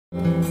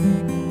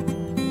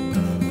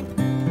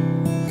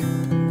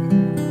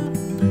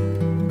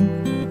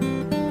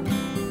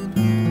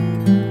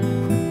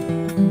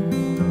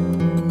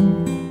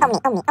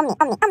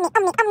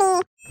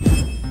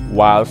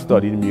While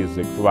studying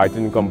music,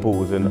 writing,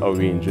 composing,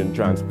 arranging,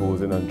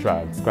 transposing, and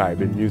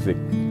transcribing music,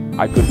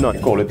 I could not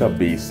call it a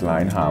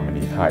baseline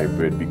harmony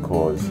hybrid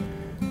because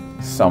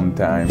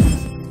sometimes.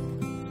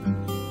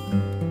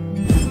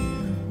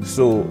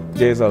 So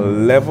there's a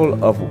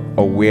level of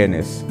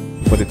awareness,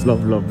 but it's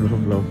love, love,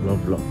 love, love,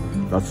 love,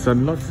 love. Lots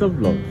and lots of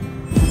love.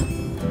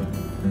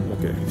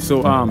 Okay,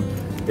 so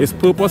its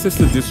purpose is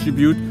to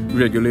distribute,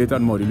 regulate,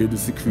 and modulate the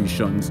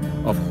secretions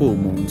of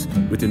hormones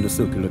within the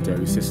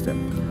circulatory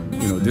system.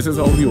 You know, this is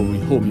how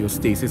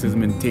homeostasis is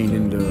maintained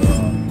in the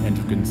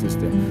endocrine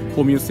system.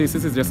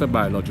 Homeostasis is just a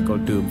biological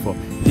term for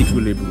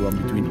equilibrium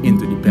between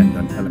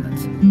interdependent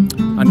elements.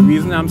 And the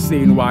reason I'm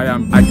saying why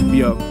I could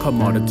be a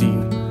commodity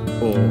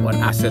or an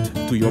asset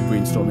to your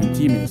brainstorming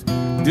team is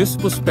this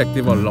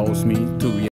perspective allows me to